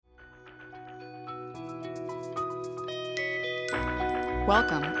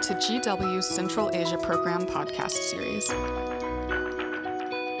Welcome to GW's Central Asia Program podcast series.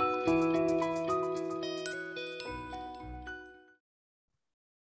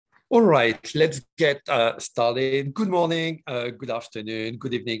 All right, let's get started. Good morning, good afternoon,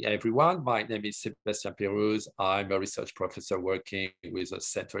 good evening, everyone. My name is Sébastien Pérouse. I'm a research professor working with the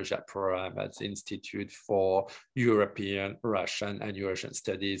Central Asia program at the Institute for European, Russian, and Eurasian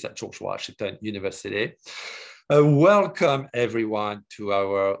Studies at George Washington University. Welcome, everyone, to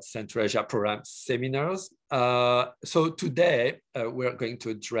our Central Asia program seminars. So today, we're going to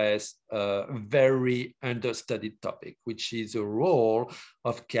address a very understudied topic, which is the role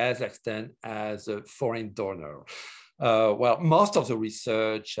of Kazakhstan as a foreign donor. Well, most of the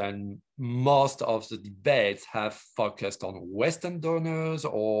research and most of the debates have focused on Western donors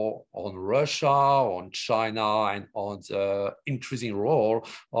or on Russia, on China, and on the increasing role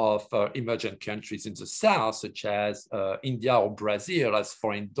of emerging countries in the South, such as India or Brazil as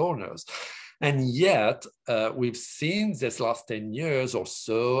foreign donors. And yet, we've seen this last 10 years or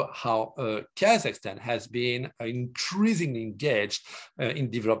so how Kazakhstan has been increasingly engaged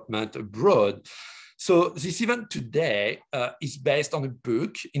in development abroad. So this event today is based on a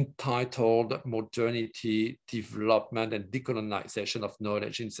book entitled Modernity, Development and Decolonization of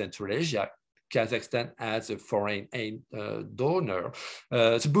Knowledge in Central Asia, Kazakhstan as a foreign aid donor.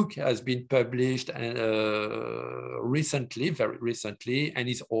 The book has been published recently, very recently, and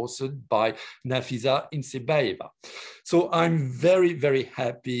is authored by Nafisa Insebayeva. So I'm very, very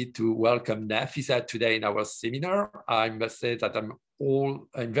happy to welcome Nafisa today in our seminar. I must say that I'm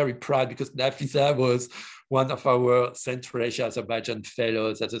very proud because Nafisa was one of our Central Asia Azerbaijan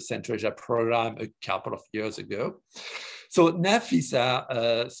fellows at the Central Asia program a couple of years ago. So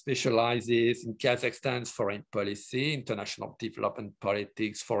Nafisa specializes in Kazakhstan's foreign policy, international development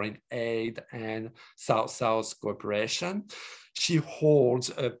politics, foreign aid, and South-South cooperation. She holds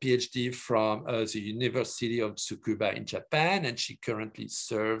a PhD from the University of Tsukuba in Japan, and she currently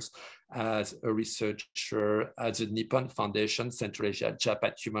serves as a researcher at the Nippon Foundation Central Asia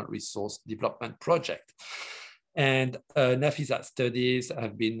Japan Human Resource Development Project. And Nafisa's studies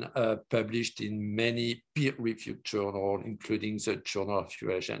have been published in many peer-reviewed journals, including the Journal of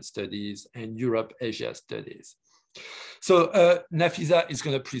Eurasian Studies and Europe-Asia Studies. So Nafisa is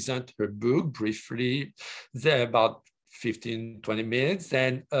going to present her book briefly. There about 15, 20 minutes,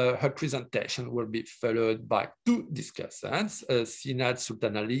 and her presentation will be followed by two discussants, Sinat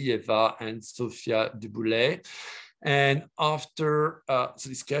Sultanaliyeva and Sofia Duboulay. And after the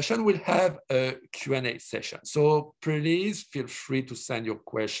discussion, we'll have a Q&A session. So please feel free to send your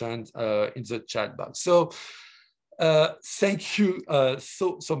questions in the chat box. So thank you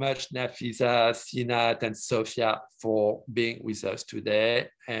so much, Nafisa, Sinat, and Sofia for being with us today.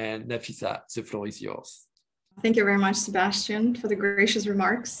 And Nafisa, the floor is yours. Thank you very much, Sebastian, for the gracious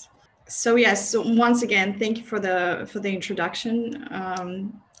remarks. So yes, so once again, thank you for the introduction.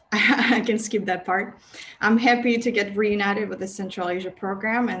 I can skip that part. I'm happy to get reunited with the Central Asia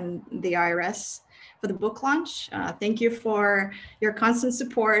program and the IRS for the book launch. Thank you for your constant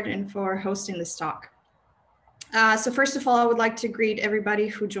support and for hosting this talk. So first of all, I would like to greet everybody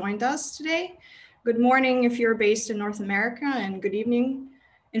who joined us today. Good morning if you're based in North America, and good evening.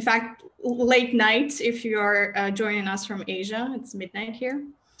 In fact, late night if you are joining us from Asia. It's midnight here.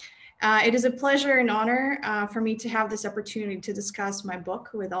 It is a pleasure and honor for me to have this opportunity to discuss my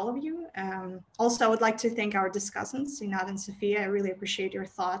book with all of you. Also, I would like to thank our discussants, Sinat and Sofia. I really appreciate your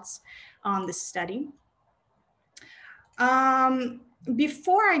thoughts on this study.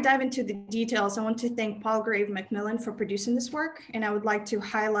 Before I dive into the details, I want to thank Palgrave Macmillan for producing this work, and I would like to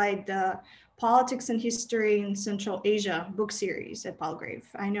highlight the Politics and History in Central Asia book series at Palgrave.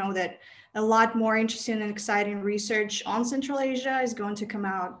 I know that a lot more interesting and exciting research on Central Asia is going to come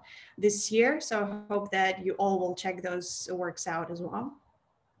out this year, so I hope that you all will check those works out as well.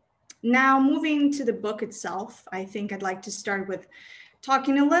 Now, moving to the book itself, I think I'd like to start with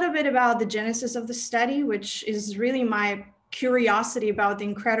talking a little bit about the genesis of the study, which is really my curiosity about the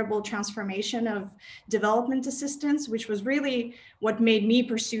incredible transformation of development assistance, which was really what made me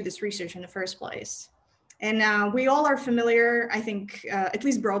pursue this research in the first place. And we all are familiar, I think, at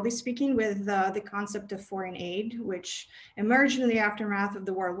least broadly speaking, with the concept of foreign aid, which emerged in the aftermath of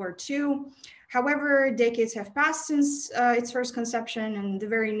the World War II. However, decades have passed since its first conception, and the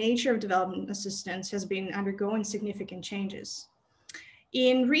very nature of development assistance has been undergoing significant changes.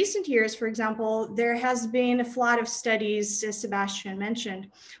 In recent years, for example, there has been a flood of studies, as Sebastian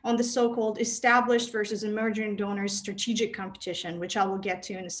mentioned, on the so-called established versus emerging donors strategic competition, which I will get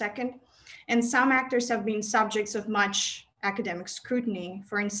to in a second. And some actors have been subjects of much academic scrutiny.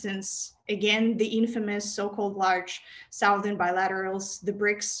 For instance, again, the infamous so-called large Southern bilaterals, the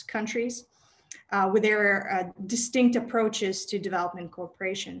BRICS countries, with their distinct approaches to development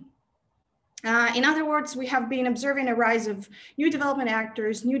cooperation. In other words, we have been observing a rise of new development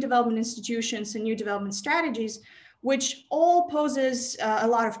actors, new development institutions, and new development strategies, which all poses a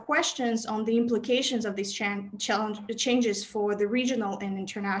lot of questions on the implications of these changes for the regional and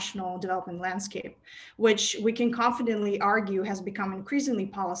international development landscape, which we can confidently argue has become increasingly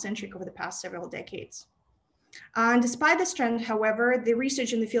polycentric over the past several decades. And despite this trend, however, the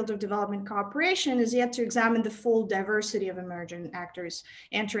research in the field of development cooperation is yet to examine the full diversity of emerging actors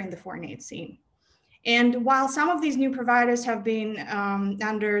entering the foreign aid scene. And while some of these new providers have been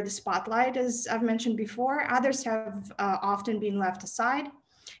under the spotlight, as I've mentioned before, others have often been left aside.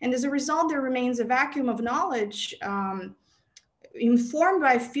 And as a result, there remains a vacuum of knowledge informed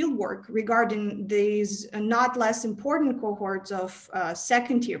by fieldwork regarding these not less important cohorts of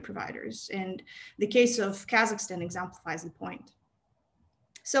second-tier providers. And the case of Kazakhstan exemplifies the point.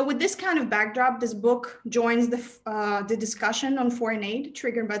 So with this kind of backdrop, this book joins the discussion on foreign aid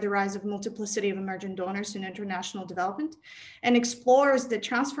triggered by the rise of multiplicity of emerging donors in international development and explores the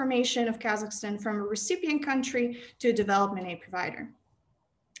transformation of Kazakhstan from a recipient country to a development aid provider.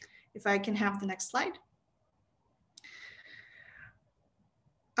 If I can have the next slide.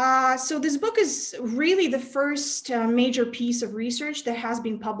 So this book is really the first major piece of research that has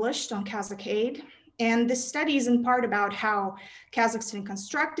been published on Kazakh aid. And this study is in part about how Kazakhstan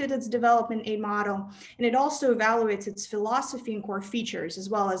constructed its development aid model, and it also evaluates its philosophy and core features, as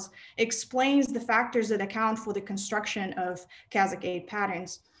well as explains the factors that account for the construction of Kazakh aid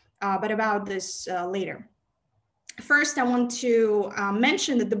patterns, but about this later. First, I want to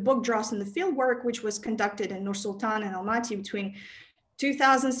mention that the book draws on the fieldwork, which was conducted in Nur-Sultan and Almaty between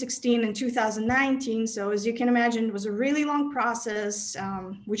 2016 and 2019. So as you can imagine, it was a really long process,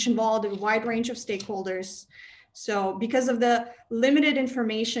 which involved a wide range of stakeholders. So because of the limited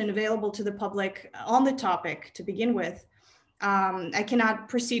information available to the public on the topic to begin with, I cannot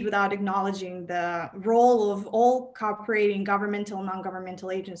proceed without acknowledging the role of all cooperating governmental and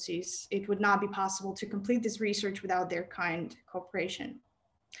non-governmental agencies. It would not be possible to complete this research without their kind cooperation.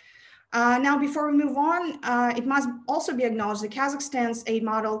 Now, before we move on, it must also be acknowledged that Kazakhstan's aid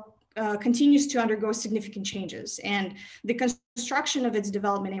model continues to undergo significant changes, and the construction of its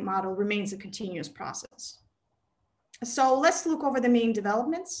development aid model remains a continuous process. So let's look over the main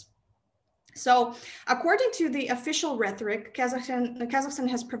developments. So according to the official rhetoric, Kazakhstan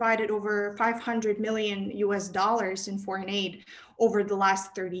has provided over $500 million in foreign aid over the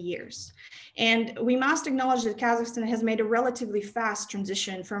last 30 years. And we must acknowledge that Kazakhstan has made a relatively fast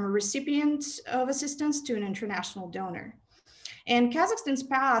transition from a recipient of assistance to an international donor. And Kazakhstan's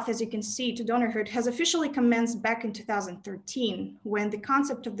path, as you can see, to donorhood has officially commenced back in 2013, when the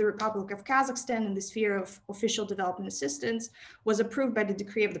concept of the Republic of Kazakhstan in the sphere of official development assistance was approved by the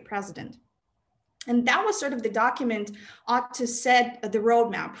decree of the president. And that was sort of the document ought to set the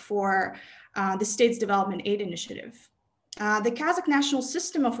roadmap for the state's development aid initiative. The Kazakh national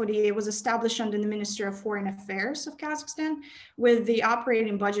system of ODA was established under the Ministry of Foreign Affairs of Kazakhstan with the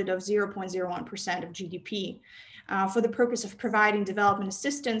operating budget of 0.01% of GDP for the purpose of providing development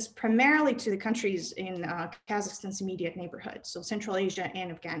assistance primarily to the countries in Kazakhstan's immediate neighborhood, so Central Asia and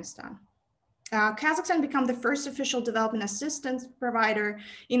Afghanistan. Kazakhstan became the first official development assistance provider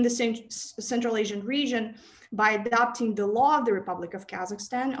in the Central Asian region by adopting the law of the Republic of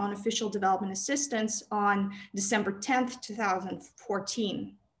Kazakhstan on official development assistance on December 10th,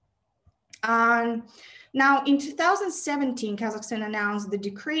 2014. Now, in 2017, Kazakhstan announced the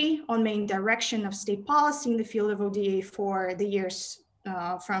decree on main direction of state policy in the field of ODA for the years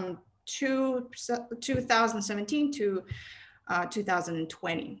from 2017 to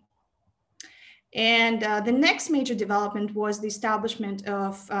 2020. And the next major development was the establishment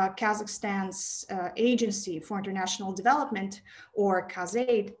of Kazakhstan's Agency for International Development, or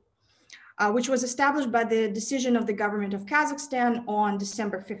KazAid, which was established by the decision of the government of Kazakhstan on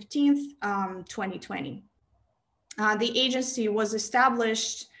December 15th, 2020. The agency was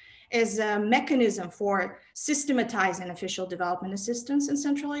established as a mechanism for systematizing official development assistance in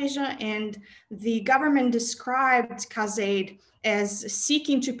Central Asia, and the government described KazAid as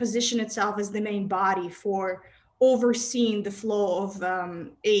seeking to position itself as the main body for overseeing the flow of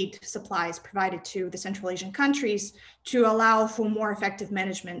aid supplies provided to the Central Asian countries to allow for more effective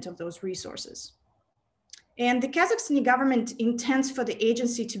management of those resources. And the Kazakhstani government intends for the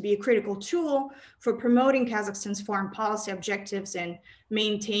agency to be a critical tool for promoting Kazakhstan's foreign policy objectives and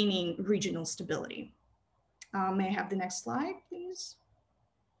maintaining regional stability. May I have the next slide, please?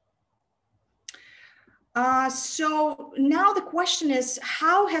 So now the question is,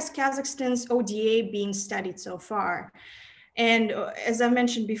 how has Kazakhstan's ODA been studied so far? And as I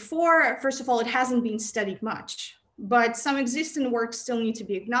mentioned before, first of all, it hasn't been studied much, but some existing work still need to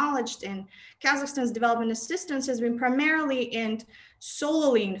be acknowledged. And Kazakhstan's development assistance has been primarily and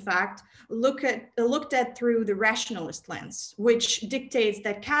solely, in fact, looked at through the rationalist lens, which dictates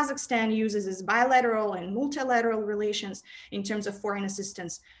that Kazakhstan uses its bilateral and multilateral relations in terms of foreign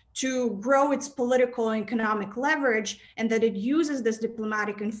assistance to grow its political and economic leverage, and that it uses this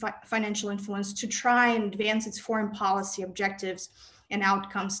diplomatic and financial influence to try and advance its foreign policy objectives and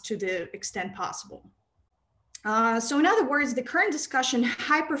outcomes to the extent possible. So in other words, the current discussion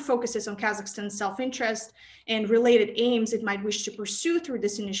hyper-focuses on Kazakhstan's self-interest and related aims it might wish to pursue through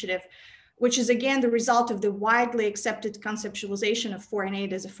this initiative, which is again the result of the widely accepted conceptualization of foreign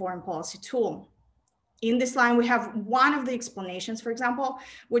aid as a foreign policy tool. In this line, we have one of the explanations, for example,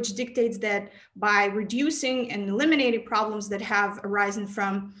 which dictates that by reducing and eliminating problems that have arisen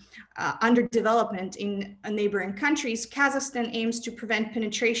from underdevelopment in neighboring countries, Kazakhstan aims to prevent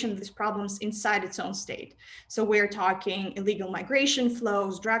penetration of these problems inside its own state. So we're talking illegal migration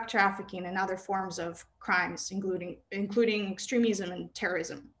flows, drug trafficking, and other forms of crimes, including extremism and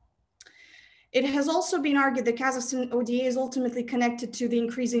terrorism. It has also been argued that Kazakhstan ODA is ultimately connected to the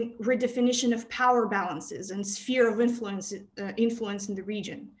increasing redefinition of power balances and sphere of influence in the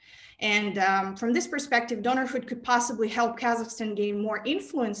region. And from this perspective, donorhood could possibly help Kazakhstan gain more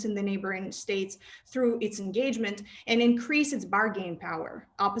influence in the neighboring states through its engagement and increase its bargaining power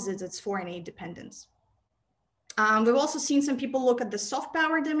opposite its foreign aid dependence. We've also seen some people look at the soft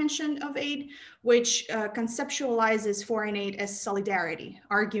power dimension of aid, which conceptualizes foreign aid as solidarity,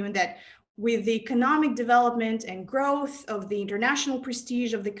 arguing that with the economic development and growth of the international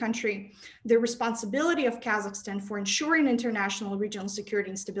prestige of the country, the responsibility of Kazakhstan for ensuring international regional security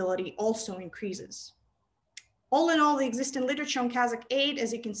and stability also increases. All in all, the existing literature on Kazakh aid,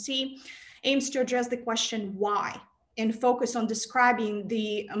 as you can see, aims to address the question why and focus on describing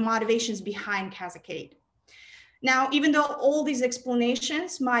the motivations behind Kazakh aid. Now, even though all these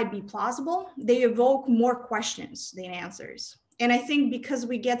explanations might be plausible, they evoke more questions than answers. And I think because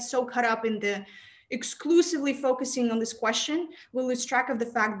we get so caught up in the exclusively focusing on this question, we lose track of the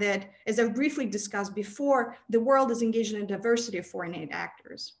fact that, as I've briefly discussed before, the world is engaged in a diversity of foreign aid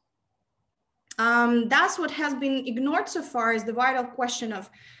actors. That's what has been ignored so far, is the vital question of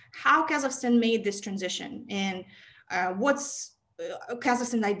how Kazakhstan made this transition and what's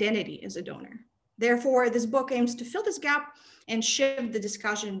Kazakhstan's identity as a donor. Therefore, this book aims to fill this gap and shift the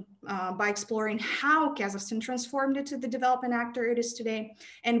discussion by exploring how Kazakhstan transformed into the development actor it is today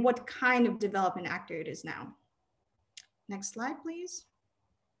and what kind of development actor it is now. Next slide, please.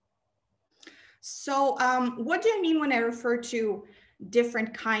 So what do I mean when I refer to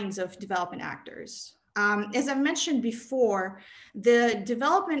different kinds of development actors? As I've mentioned before, the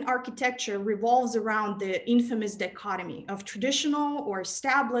development architecture revolves around the infamous dichotomy of traditional or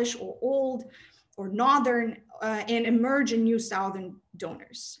established or old or northern and emerging new southern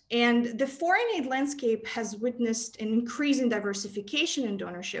donors. And the foreign aid landscape has witnessed an increasing diversification in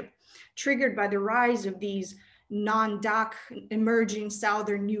donorship, triggered by the rise of these non-DAC emerging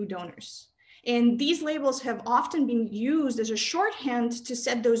southern new donors. And these labels have often been used as a shorthand to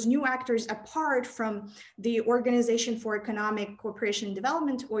set those new actors apart from the Organization for Economic Cooperation and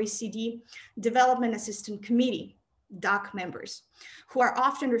Development, OECD, Development Assistance Committee, DAC members, who are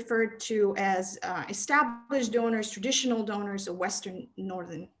often referred to as established donors, traditional donors, or Western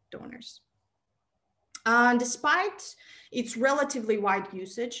Northern donors. Despite its relatively wide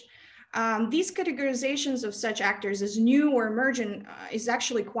usage, these categorizations of such actors as new or emergent is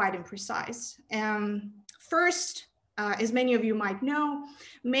actually quite imprecise. First, as many of you might know,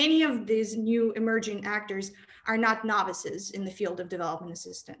 many of these new emerging actors are not novices in the field of development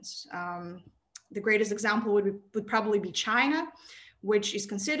assistance. The greatest example would probably be China, which is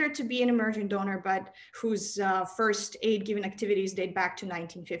considered to be an emerging donor, but whose first aid-giving activities date back to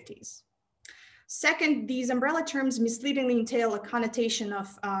 1950s. Second, these umbrella terms misleadingly entail a connotation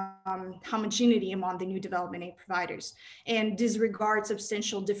of homogeneity among the new development aid providers and disregard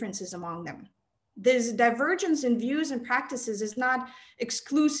substantial differences among them. This divergence in views and practices is not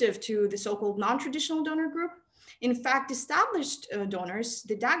exclusive to the so-called non-traditional donor group. In fact, established donors,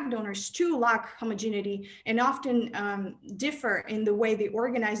 the DAC donors, too lack homogeneity and often differ in the way they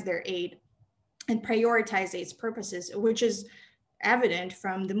organize their aid and prioritize its purposes, which is evident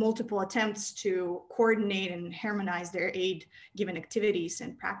from the multiple attempts to coordinate and harmonize their aid-given activities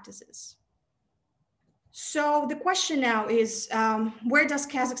and practices. So the question now is, where does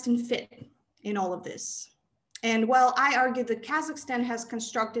Kazakhstan fit in all of this? And while I argue that Kazakhstan has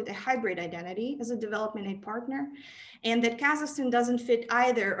constructed a hybrid identity as a development aid partner, and that Kazakhstan doesn't fit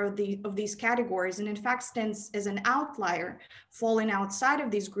either of these categories, and in fact stands as an outlier, falling outside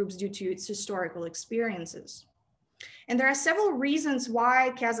of these groups due to its historical experiences. And there are several reasons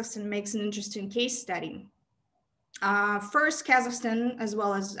why Kazakhstan makes an interesting case study. First, Kazakhstan, as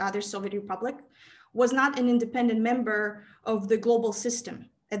well as other Soviet Republic, was not an independent member of the global system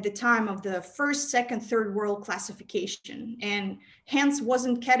at the time of the first, second, third world classification, and hence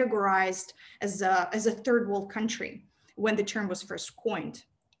wasn't categorized as a third world country when the term was first coined.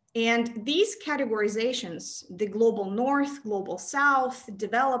 And these categorizations, the global north, global south,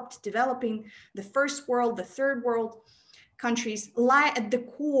 developed, developing, the first world, the third world countries, lie at the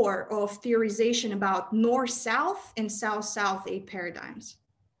core of theorization about north-south and south-south aid paradigms.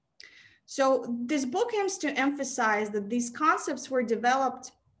 So this book aims to emphasize that these concepts were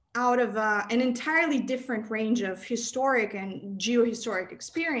developed out of an entirely different range of historic and geohistoric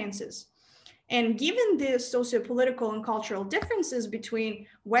experiences. And given the socio-political and cultural differences between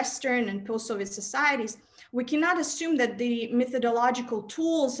Western and post-Soviet societies, we cannot assume that the methodological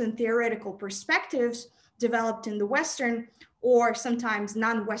tools and theoretical perspectives developed in the Western or sometimes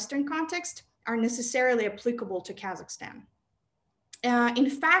non-Western context are necessarily applicable to Kazakhstan. In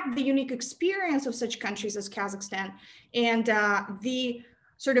fact, the unique experience of such countries as Kazakhstan and the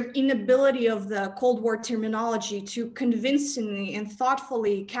sort of inability of the Cold War terminology to convincingly and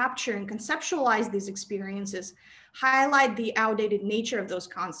thoughtfully capture and conceptualize these experiences highlight the outdated nature of those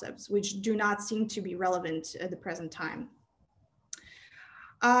concepts, which do not seem to be relevant at the present time.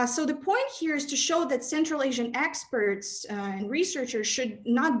 So the point here is to show that Central Asian experts and researchers should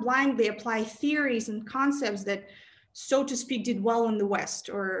not blindly apply theories and concepts that, so to speak, did well in the West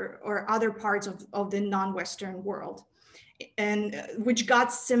or other parts of the non-Western world, and which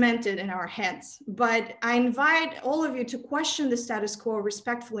got cemented in our heads. But I invite all of you to question the status quo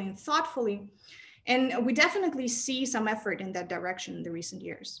respectfully and thoughtfully. And we definitely see some effort in that direction in the recent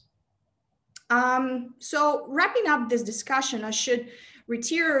years. So wrapping up this discussion, I should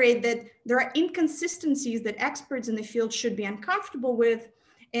reiterate that there are inconsistencies that experts in the field should be uncomfortable with,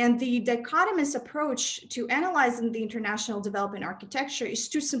 and the dichotomous approach to analyzing the international development architecture is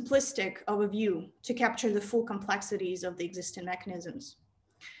too simplistic of a view to capture the full complexities of the existing mechanisms.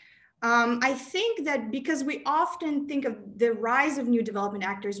 I think that because we often think of the rise of new development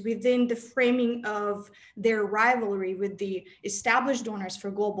actors within the framing of their rivalry with the established donors for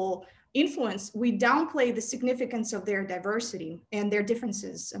global influence, we downplay the significance of their diversity and their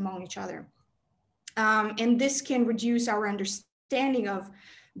differences among each other. And this can reduce our understanding of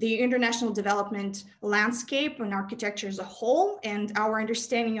the international development landscape and architecture as a whole, and our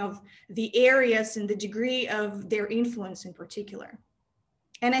understanding of the areas and the degree of their influence in particular.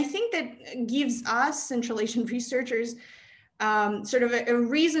 And I think that gives us Central Asian researchers sort of a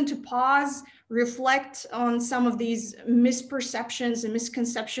reason to pause, reflect on some of these misperceptions and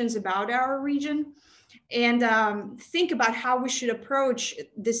misconceptions about our region, and think about how we should approach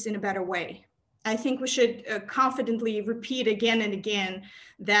this in a better way. I think we should confidently repeat again and again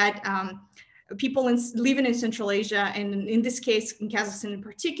that people living in Central Asia, and in this case, in Kazakhstan in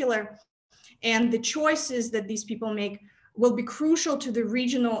particular, and the choices that these people make will be crucial to the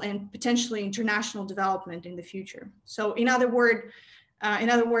regional and potentially international development in the future. So in other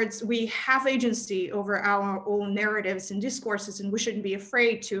words, we have agency over our own narratives and discourses, and we shouldn't be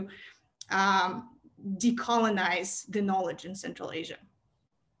afraid to decolonize the knowledge in Central Asia.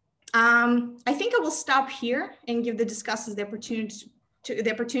 I think I will stop here and give the discussants the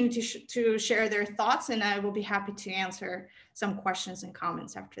opportunity to share their thoughts, and I will be happy to answer some questions and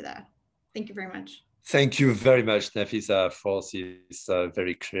comments after that. Thank you very much. Thank you very much, Nafisa, for this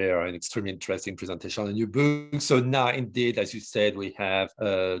very clear and extremely interesting presentation on your book. So now, indeed, as you said, we have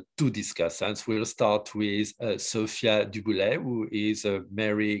two discussants. We'll start with Sophia Duboulet, who is a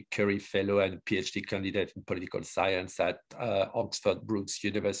Marie Curie Fellow and PhD candidate in political science at Oxford Brookes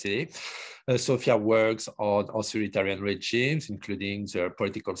University. Sophia works on authoritarian regimes, including the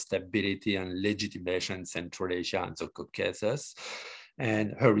political stability and legitimation in Central Asia and the Caucasus.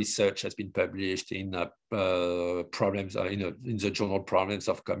 And her research has been published in problems in the journal Problems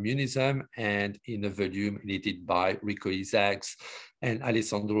of Communism, and in a volume edited by Rico Isaacs and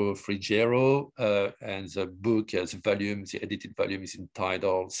Alessandro Frigiero. And the book, the edited volume, is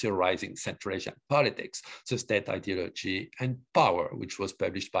entitled Theorizing Central Asian Politics, the State Ideology and Power, which was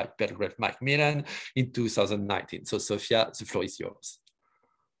published by Belgrave Macmillan in 2019. So Sophia, the floor is yours.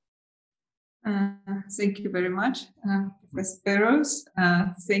 Thank you very much, Professor Peros.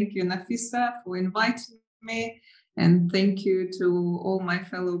 Thank you, Nafisa, for inviting me. And thank you to all my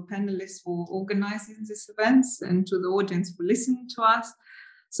fellow panelists for organizing these events and to the audience for listening to us.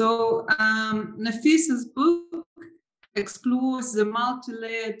 So Nafisa's book explores the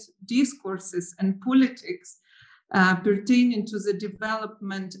multi-layered discourses and politics pertaining to the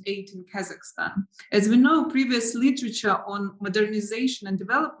development aid in Kazakhstan. As we know, previous literature on modernization and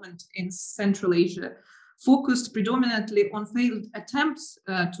development in Central Asia focused predominantly on failed attempts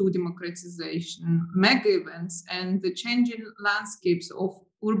to democratization, mega events, and the changing landscapes of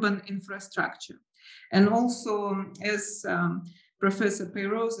urban infrastructure. And also, as Professor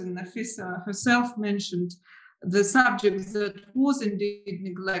Peyrouz and Nafisa herself mentioned, the subject that was indeed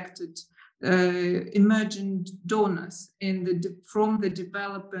neglected, emergent donors from the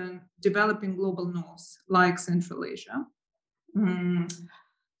developing global north, like Central Asia.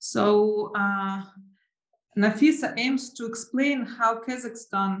 So Nafisa aims to explain how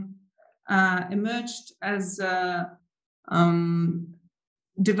Kazakhstan emerged as a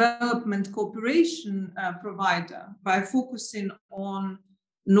development cooperation provider by focusing on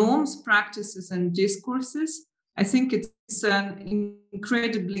norms, practices, and discourses. I think it's an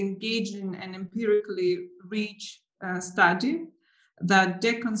incredibly engaging and empirically rich study that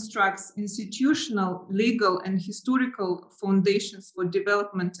deconstructs institutional, legal, and historical foundations for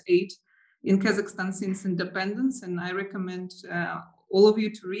development aid in Kazakhstan since independence. And I recommend all of you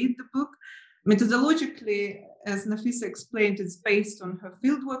to read the book. Methodologically, as Nafisa explained, it's based on her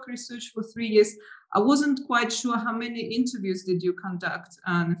fieldwork research for 3 years. I wasn't quite sure how many interviews did you conduct,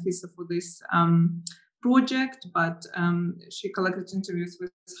 Nafisa, for this project, but she collected interviews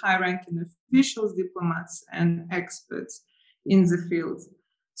with high-ranking officials, diplomats, and experts in the field.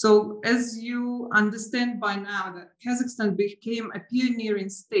 So as you understand by now, that Kazakhstan became a pioneering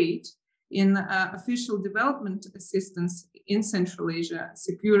state in official development assistance in Central Asia,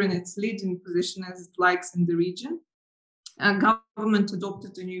 securing its leading position as it likes in the region. Government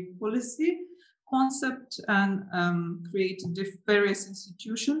adopted a new policy concept and created various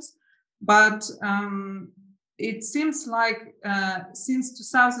institutions. But it seems like since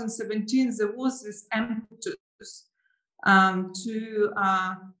 2017, there was this impetus to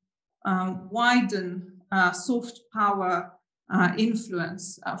widen soft power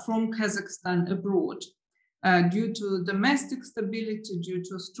influence from Kazakhstan abroad due to domestic stability, due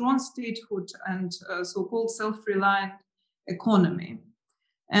to strong statehood and so-called self-reliant economy.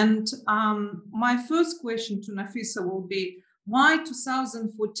 And my first question to Nafisa will be, why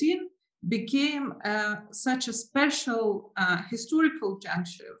 2014 became such a special historical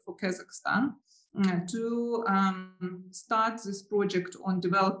juncture for Kazakhstan to start this project on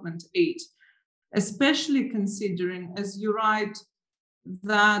development aid, especially considering, as you write,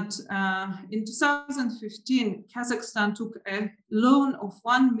 that in 2015, Kazakhstan took a loan of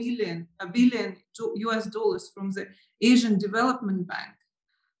 $1 billion US from the Asian Development Bank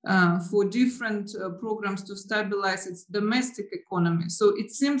for different programs to stabilize its domestic economy. So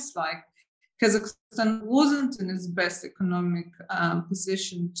it seems like Kazakhstan wasn't in its best economic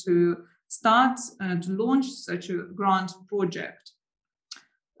position to start to launch such a grand project.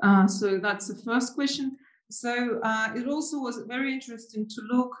 So that's the first question. So it also was very interesting to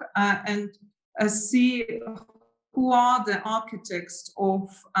look and see who are the architects of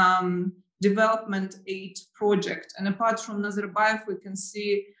development aid project. And apart from Nazarbayev, we can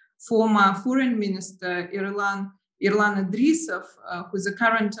see former Foreign Minister Irlan Idrisov, who is the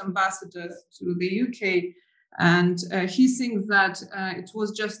current ambassador to the UK. And he thinks that it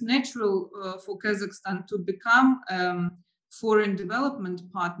was just natural for Kazakhstan to become foreign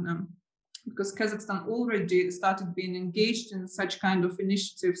development partner, because Kazakhstan already started being engaged in such kind of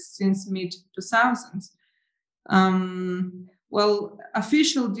initiatives since mid-2000s. Well,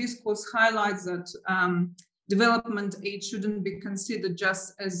 official discourse highlights that development aid shouldn't be considered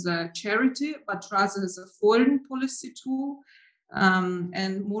just as a charity, but rather as a foreign policy tool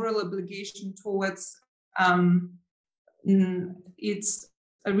and moral obligation towards its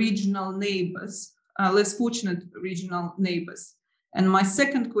regional neighbors, less fortunate regional neighbors. And my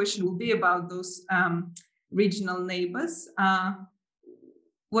second question will be about those regional neighbors.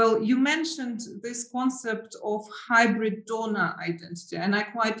 Well, you mentioned this concept of hybrid donor identity, and I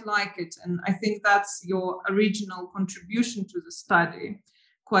quite like it. And I think that's your original contribution to the study,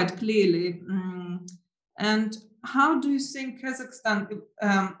 quite clearly. And how do you think Kazakhstan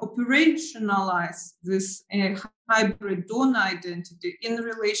operationalize this hybrid donor identity in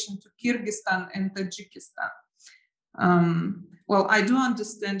relation to Kyrgyzstan and Tajikistan? Well, I do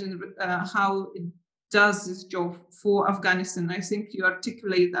understand how it does this job for Afghanistan. I think you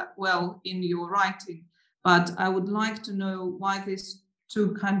articulate that well in your writing, but I would like to know why these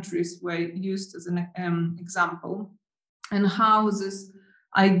two countries were used as an example, and how this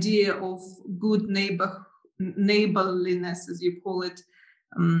idea of good neighborliness, as you call it,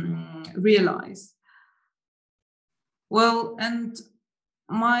 realized. Well, and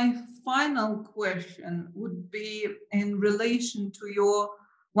my final question would be in relation to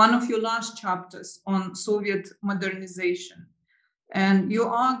one of your last chapters on Soviet modernization. And you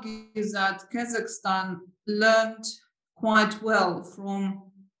argue that Kazakhstan learned quite well from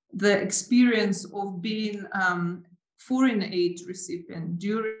the experience of being foreign aid recipient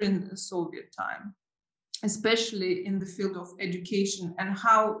during the Soviet time, especially in the field of education, and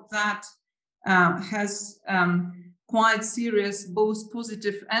how that has quite serious both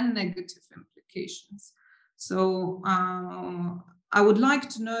positive and negative implications. So I would like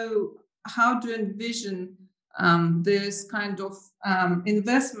to know how to envision this kind of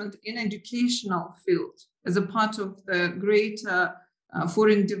investment in educational field as a part of the greater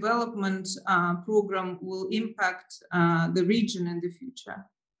foreign development program will impact the region in the future.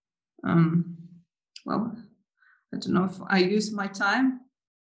 Well, I don't know if I use my time.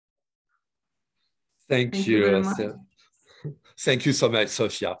 Thank you very much. Thank you so much,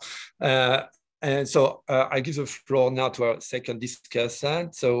 Sofia. And so I give the floor now to our second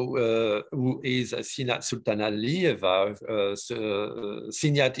discussant, who is Sinat Sultanaliyeva.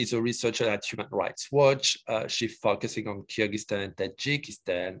 Sinat is a researcher at Human Rights Watch. She's focusing on Kyrgyzstan and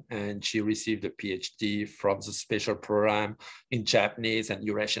Tajikistan, and she received a PhD from the special program in Japanese and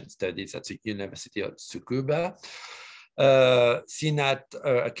Eurasian Studies at the University of Tsukuba. Sinat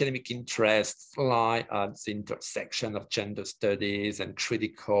academic interests lie at the intersection of gender studies and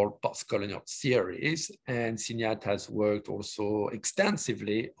critical post-colonial theories, and Sinat has worked also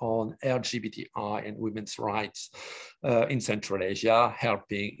extensively on LGBTI and women's rights in Central Asia,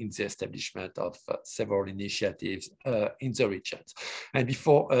 helping in the establishment of several initiatives in the regions. And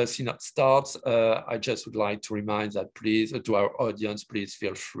before Sinat starts, I just would like to remind that please, to our audience, please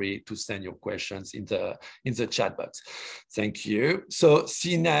feel free to send your questions in the chat box. Thank you. So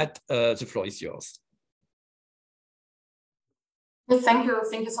Sinat, the floor is yours. Thank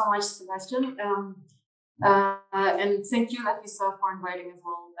you so much, Sebastian. And thank you, Nafisa, for inviting as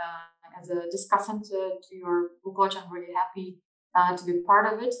well as a discussant to your book launch. I'm really happy to be part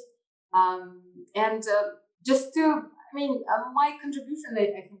of it. My contribution,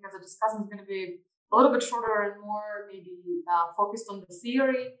 I think, as a discussant is going to be a little bit shorter and more maybe focused on the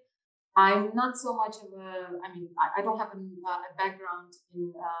theory. I'm not so much of I don't have a background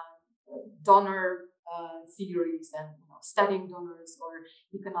in donor theories and studying donors or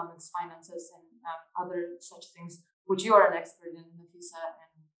economics, finances, and other such things, which you are an expert in, Nafisa,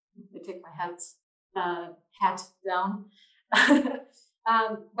 and I take my hat down.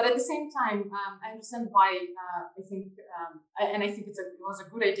 But at the same time, I understand why I think it was a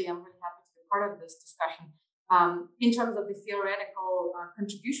good idea. I'm really happy to be part of this discussion. In terms of the theoretical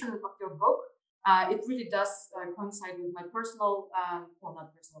contribution of your book, it really does coincide with my personal,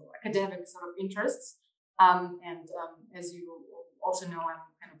 academic sort of interests. As you also know, I'm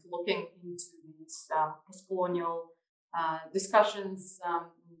kind of looking into these post-colonial discussions,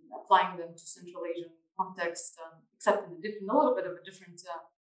 applying them to Central Asian context, except in a little bit of a different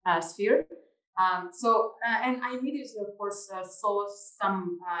sphere. And I immediately, of course, saw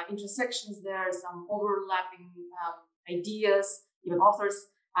some intersections there, some overlapping ideas, even authors.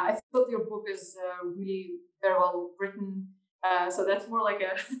 I thought your book is really very well written. So that's more like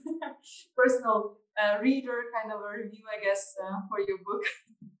a personal reader kind of a review, I guess, for your book,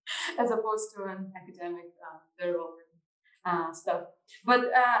 as opposed to an academic, very well written stuff.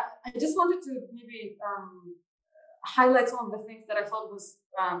 But I just wanted to maybe highlight some of the things that I thought was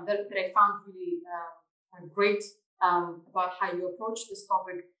that I found really great about how you approach this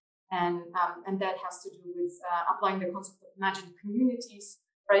topic, and that has to do with applying the concept of imagined communities,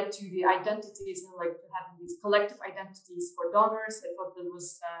 right, to the identities, and like to having these collective identities for donors. I thought that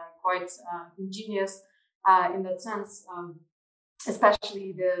was quite ingenious in that sense,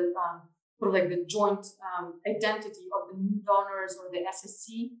 especially the sort of like the joint identity of the new donors or the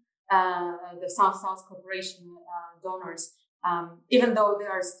SSC. The South-South Cooperation donors, even though they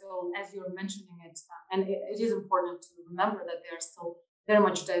are still, as you're mentioning it, and it is important to remember that they are still very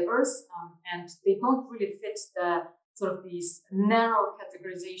much diverse, and they don't really fit the sort of these narrow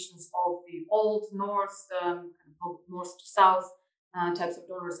categorizations of the old North, North to South types of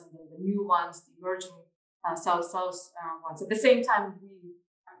donors, and the new ones, the emerging South-South ones. At the same time, we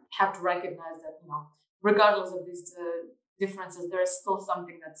have to recognize that, regardless of these differences, there is still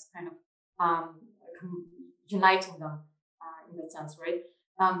something that's kind of uniting them in that sense, right?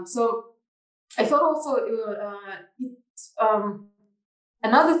 So I thought also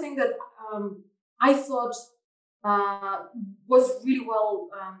Another thing that I thought was really well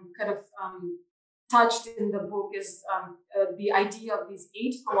touched in the book is the idea of these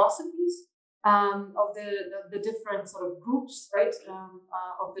 8 philosophies of the different sort of groups, right,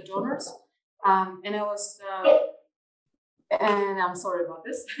 of the donors. And I was, and I'm sorry about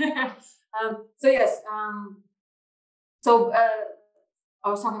this. So yes, so I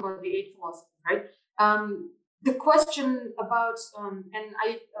was talking about the 8 philosophies, right? The question about, and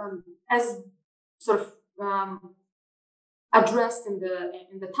I, as sort of addressed in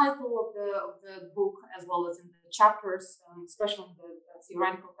the title of the book, as well as in the chapters, especially in the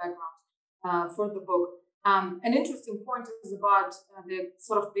theoretical background for the book. An interesting point is about the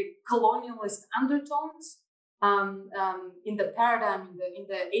sort of the colonialist undertones in the paradigm, in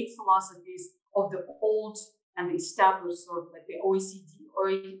the 8 philosophies of the old and the established, sort of like the OECD,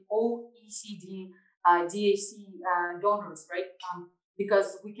 DAC donors, right?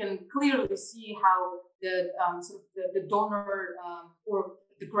 Because we can clearly see how the sort of the donor or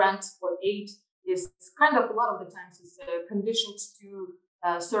the grant or aid is kind of a lot of the times is conditioned to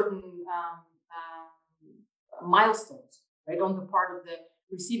certain milestones, right, on the part of the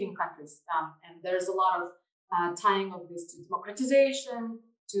receiving countries. And there's a lot of tying of this to democratization,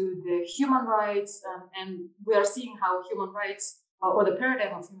 to the human rights, and we are seeing how human rights or the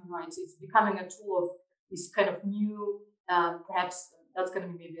paradigm of human rights is becoming a tool of this kind of new, perhaps that's going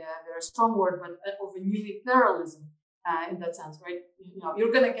to be maybe a very strong word, but of a new imperialism in that sense, right? You know,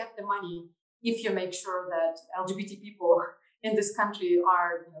 you're going to get the money if you make sure that LGBT people in this country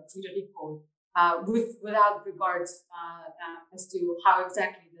are, you know, treated equally, without regards as to how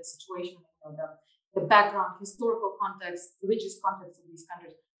exactly the situation, you know, the background, historical context, religious context of these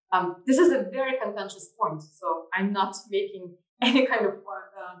countries. This is a very contentious point, so I'm not making any kind of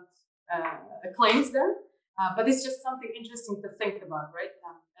claims there, but it's just something interesting to think about, right?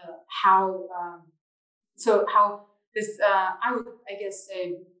 How this, I would, I guess,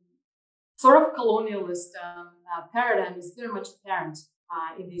 say, sort of colonialist paradigm is very much apparent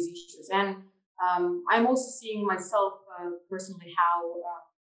in these issues. And I'm also seeing myself personally how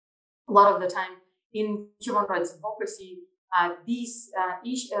a lot of the time in human rights advocacy, these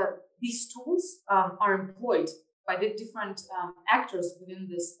tools are employed by the different actors within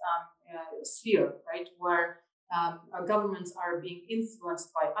this sphere, right? Where governments are being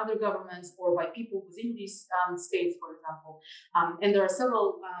influenced by other governments or by people within these states, for example. And there are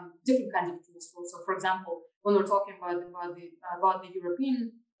several different kinds of tools. So, for example, when we're talking about the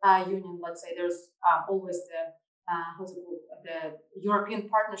European Union, let's say there's always the European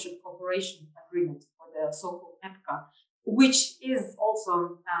Partnership Cooperation Agreement, or the so-called EPCA, which is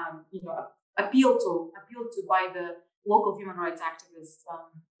also appealed to by the local human rights activists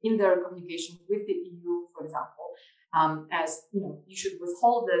in their communication with the EU, for example, as you know, you should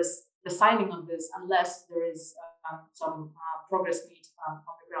withhold the signing of this unless there is some progress made on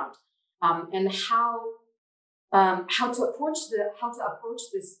the ground, and how to approach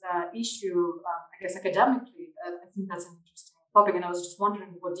this issue, I guess academically. I think that's an interesting topic, and I was just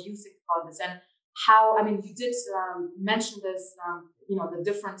wondering, what do you think about this? And how, I mean, you did mention this, the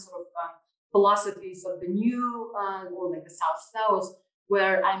different sort of philosophies of the new or like the South,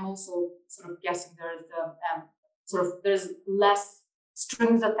 where I'm also sort of guessing there's less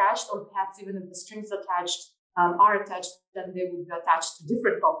strings attached, or perhaps even if the strings attached are attached, then they would be attached to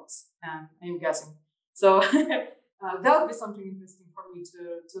different topics. I'm guessing. So that would be something interesting for me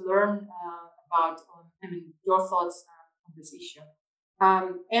to learn about. Your thoughts on this issue.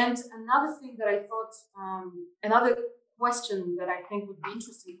 And another thing that I thought, another question that I think would be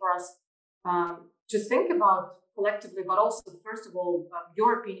interesting for us to think about collectively, but also, first of all,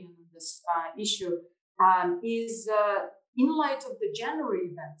 your opinion on this issue, is in light of the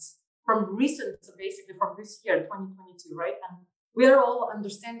January events from recent, so basically from this year, 2022, right? And we are all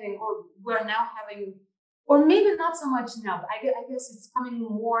understanding, or we're now having, or maybe not so much now, but I guess it's coming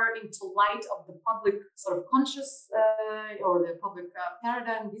more into light of the public sort of conscious or the public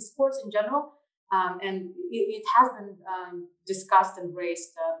paradigm discourse in general. And it has been discussed and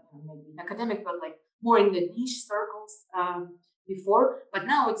raised, maybe in academic, but like more in the niche circles before. But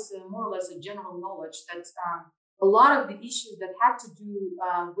now it's more or less a general knowledge that a lot of the issues that had to do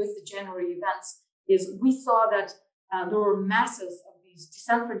with the January events is we saw that there were masses of these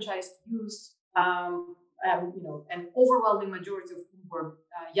disenfranchised youth, an overwhelming majority of whom were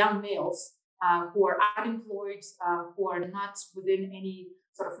young males who are unemployed, who are not within any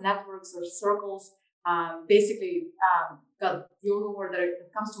sort of networks or circles. Basically, the only word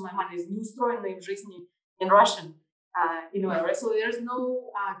that comes to my mind is "neustroyenные в жизни" in Russian, in a way, right? So there's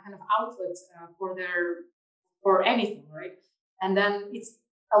no kind of outlet for anything, right? and then it's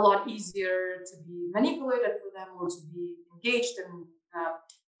a lot easier to be manipulated for them or to be engaged in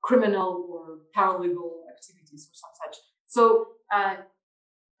criminal or paralegal activities or some such. So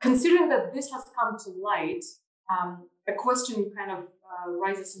considering that this has come to light, a question kind of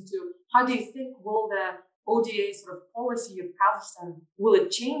rises into how do you think will the ODA sort of policy of Kazakhstan, will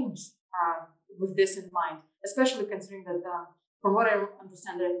it change with this in mind, especially considering that from what I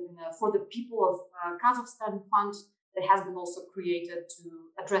understand, for the people of Kazakhstan fund that has been also created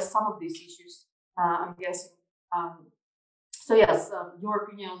to address some of these issues, I'm guessing. So yes, your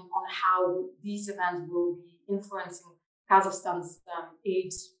opinion on how these events will be influencing Kazakhstan's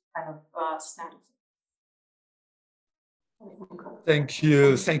aid kind of stance. Thank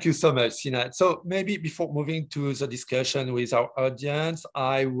you so much, Sinat. So maybe before moving to the discussion with our audience,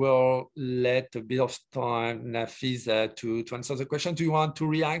 I will let a bit of time, Nafisa, to answer the question. Do you want to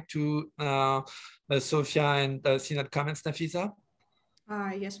react to Sofia and Sinat comments, Nafisa?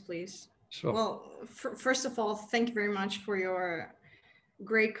 Yes, please. Sure. Well, first of all, thank you very much for your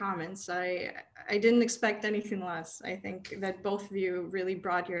great comments. I didn't expect anything less. I think that both of you really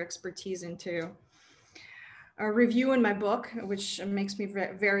brought your expertise into a review in my book, which makes me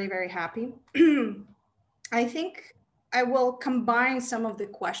very, very happy. I think I will combine some of the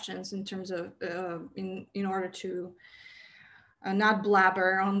questions in terms of, in order to not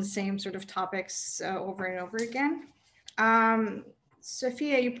blabber on the same sort of topics over and over again.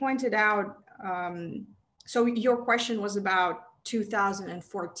 Sophia, you pointed out, so your question was about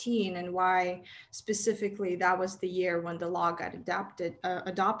 2014 and why specifically that was the year when the law got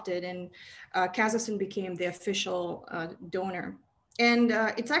adopted and Kazakhstan became the official donor. And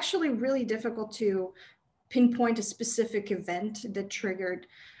it's actually really difficult to pinpoint a specific event that triggered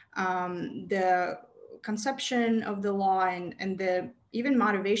the conception of the law and the even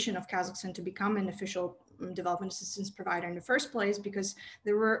motivation of Kazakhstan to become an official development assistance provider in the first place, because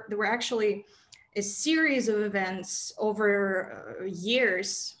there were actually a series of events over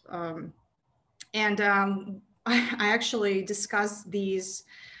years. I actually discussed these,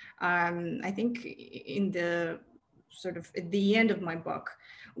 I think in the sort of at the end of my book,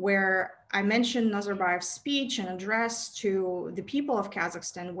 where I mentioned Nazarbayev's speech and address to the people of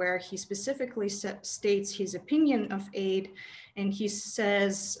Kazakhstan, where he specifically states his opinion of aid. And he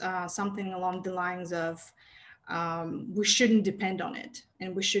says something along the lines of, we shouldn't depend on it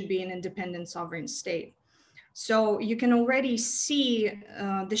and we should be an independent sovereign state. So you can already see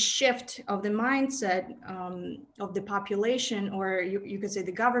the shift of the mindset of the population, or you could say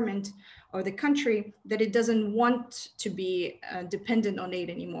the government or the country, that it doesn't want to be dependent on aid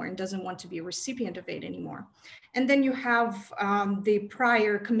anymore and doesn't want to be a recipient of aid anymore. And then you have the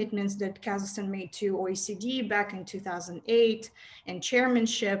prior commitments that Kazakhstan made to OECD back in 2008 and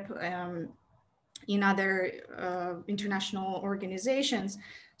chairmanship in other international organizations.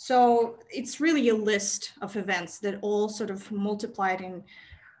 So it's really a list of events that all sort of multiplied and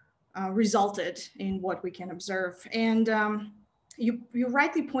resulted in what we can observe. And you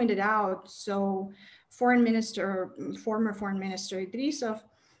rightly pointed out, so former Foreign Minister Idrisov,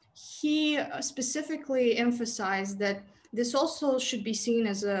 he specifically emphasized that this also should be seen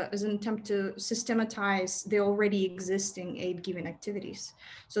as an attempt to systematize the already existing aid giving activities.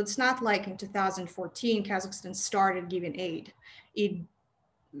 So it's not like in 2014, Kazakhstan started giving aid.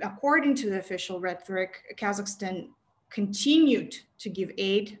 According to the official rhetoric, Kazakhstan continued to give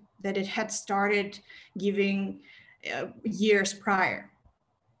aid that it had started giving years prior.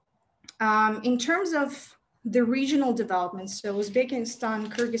 In terms of the regional developments, so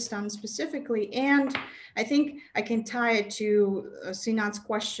Uzbekistan, Kyrgyzstan specifically, and I think I can tie it to Sinat's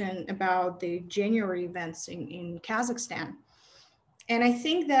question about the January events in Kazakhstan. And I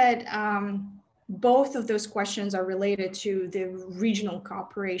think that both of those questions are related to the regional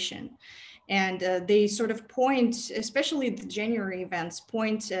cooperation. And they sort of point, especially the January events,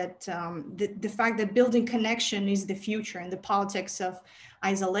 point at the fact that building connection is the future, and the politics of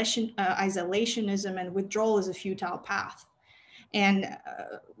isolationism and withdrawal is a futile path. And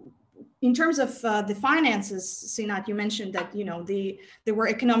in terms of the finances, Sinat, you mentioned that there were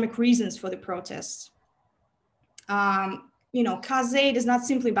economic reasons for the protests. Kazaid is not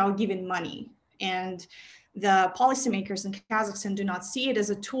simply about giving money, and the policymakers in Kazakhstan do not see it as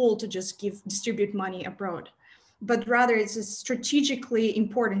a tool to just distribute money abroad, but rather it's a strategically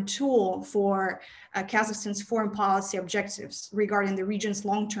important tool for Kazakhstan's foreign policy objectives regarding the region's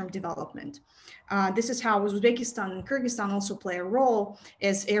long-term development. This is how Uzbekistan and Kyrgyzstan also play a role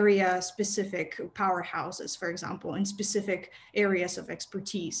as area-specific powerhouses, for example, in specific areas of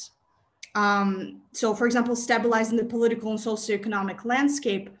expertise. So, for example, stabilizing the political and socioeconomic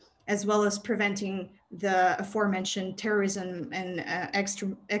landscape, as well as preventing the aforementioned terrorism and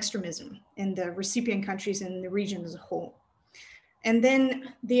extremism in the recipient countries and the region as a whole. And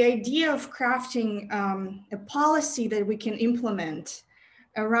then the idea of crafting a policy that we can implement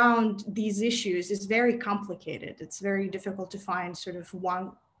around these issues is very complicated. It's very difficult to find sort of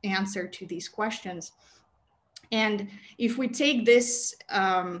one answer to these questions. And if we take this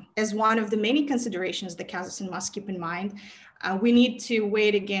as one of the many considerations that Kazakhstan must keep in mind, we need to weigh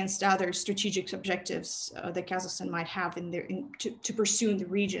it against other strategic objectives that Kazakhstan might have to pursue in the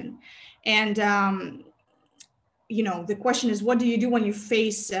region. And the question is, what do you do when you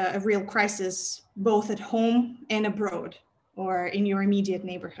face a real crisis, both at home and abroad, or in your immediate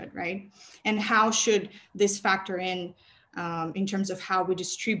neighborhood, right? And how should this factor in terms of how we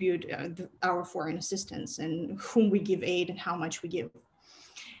distribute our foreign assistance and whom we give aid and how much we give?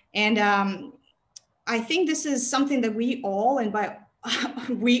 And I think this is something that we all, and by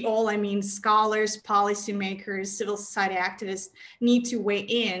we all, I mean scholars, policymakers, civil society activists, need to weigh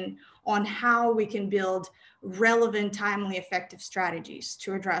in on how we can build relevant, timely, effective strategies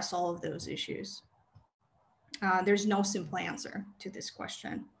to address all of those issues. There's no simple answer to this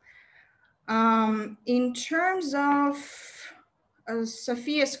question. In terms of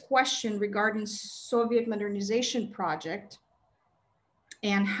Sophia's question regarding Soviet modernization project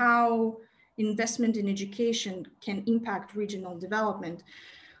and how investment in education can impact regional development,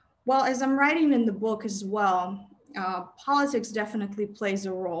 well, as I'm writing in the book as well, politics definitely plays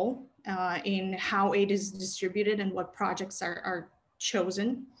a role in how aid is distributed and what projects are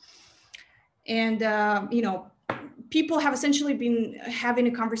chosen. And, people have essentially been having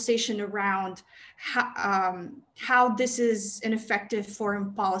a conversation around how this is an effective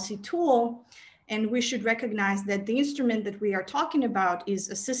foreign policy tool. And we should recognize that the instrument that we are talking about is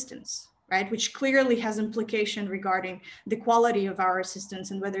assistance, right? Which clearly has implication regarding the quality of our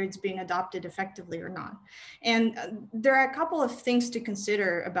assistance and whether it's being adopted effectively or not. And there are a couple of things to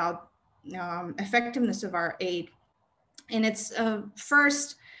consider about effectiveness of our aid. And it's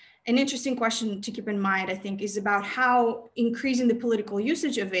first, an interesting question to keep in mind, I think, is about how increasing the political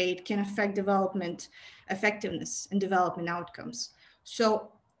usage of aid can affect development effectiveness and development outcomes.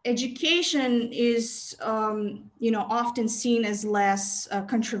 So education is, often seen as less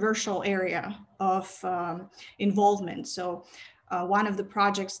controversial area of involvement. So one of the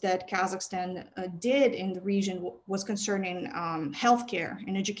projects that Kazakhstan did in the region was concerning healthcare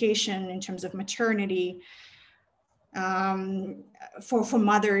and education in terms of maternity, for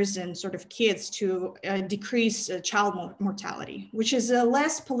mothers and sort of kids to decrease child mortality, which is a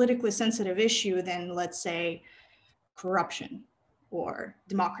less politically sensitive issue than, let's say, corruption or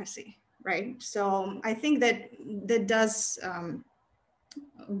democracy, right? So I think that does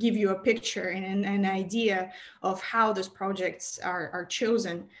give you a picture and an idea of how those projects are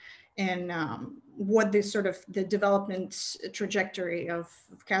chosen and what the sort of the development trajectory of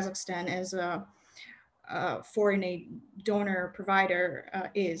Kazakhstan as a foreign aid donor provider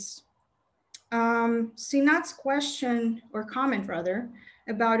is. Sinat's question, or comment rather,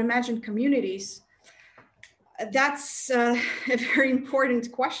 about imagined communities, that's a very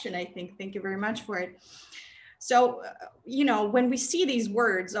important question, I think. Thank you very much for it. So, when we see these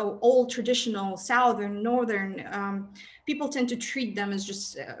words, old, traditional, southern, northern, people tend to treat them as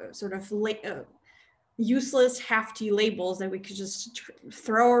just sort of useless, hefty labels that we could just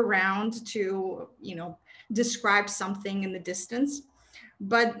throw around to, describe something in the distance.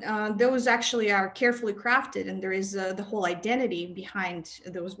 But those actually are carefully crafted, and there is the whole identity behind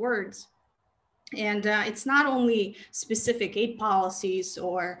those words. And it's not only specific aid policies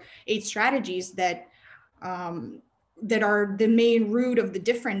or aid strategies that are the main root of the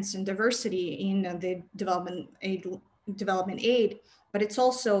difference and diversity in the development aid, but it's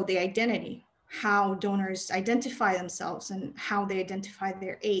also the identity, how donors identify themselves and how they identify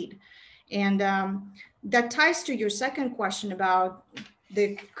their aid. And that ties to your second question about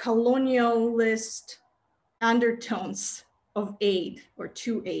the colonialist undertones of aid or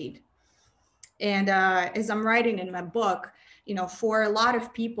to aid. And as I'm writing in my book, for a lot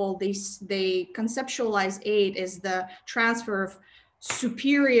of people, they conceptualize aid as the transfer of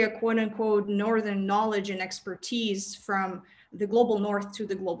superior, quote unquote, northern knowledge and expertise from the global north to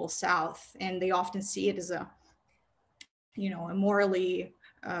the global south. And they often see it as a morally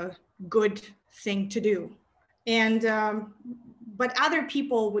good thing to do. And, but other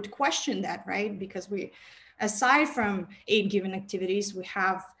people would question that, right? Because aside from aid giving activities, we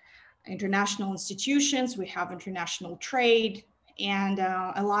have international institutions, we have international trade, and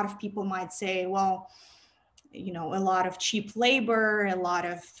a lot of people might say, well, a lot of cheap labor, a lot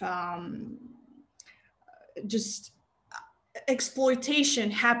of just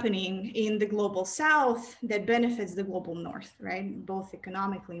exploitation happening in the global south that benefits the global north, right? Both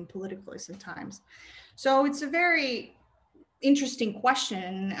economically and politically sometimes. So it's a very interesting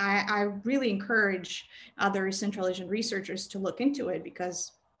question. I really encourage other Central Asian researchers to look into it,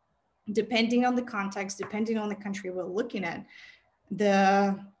 because depending on the context, depending on the country we're looking at,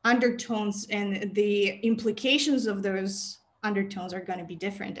 the undertones and the implications of those undertones are going to be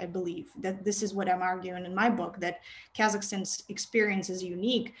different. I believe that this is what I'm arguing in my book, that Kazakhstan's experience is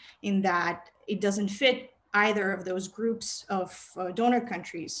unique in that it doesn't fit either of those groups of donor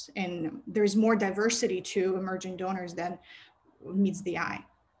countries, and there's more diversity to emerging donors than meets the eye.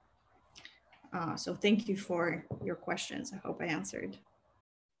 So thank you for your questions. I hope I answered.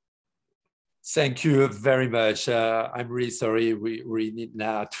 Thank you very much. I'm really sorry. We need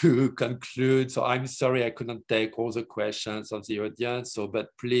now to conclude. So I'm sorry I couldn't take all the questions of the audience. So, but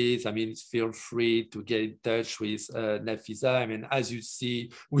please, I mean, feel free to get in touch with Nafisa. I mean, as you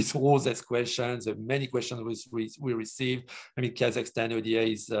see, with all these questions, many questions we received, I mean, Kazakhstan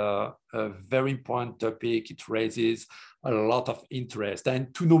ODA is a very important topic. It raises a lot of interest.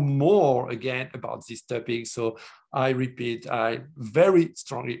 And to know more again about this topic, so I repeat, I very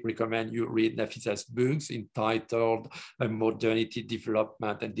strongly recommend you read Nafisa's books entitled Modernity,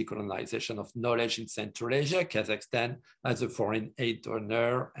 Development and Decolonization of Knowledge in Central Asia, Kazakhstan as a Foreign Aid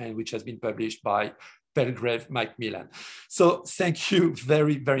Donor, and which has been published by Palgrave Macmillan. So thank you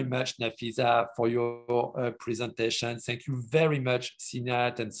very, very much, Nafisa, for your presentation. Thank you very much,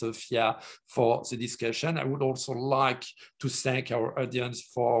 Sinat and Sofia, for the discussion. I would also like to thank our audience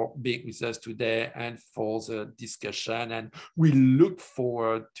for being with us today and for the discussion. And we look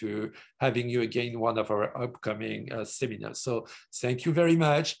forward to having you again in one of our upcoming seminars. So thank you very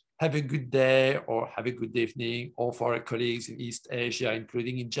much. Have a good day or have a good evening, or for our colleagues in East Asia,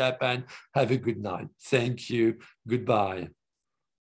 including in Japan, have a good night. Thank you. Goodbye.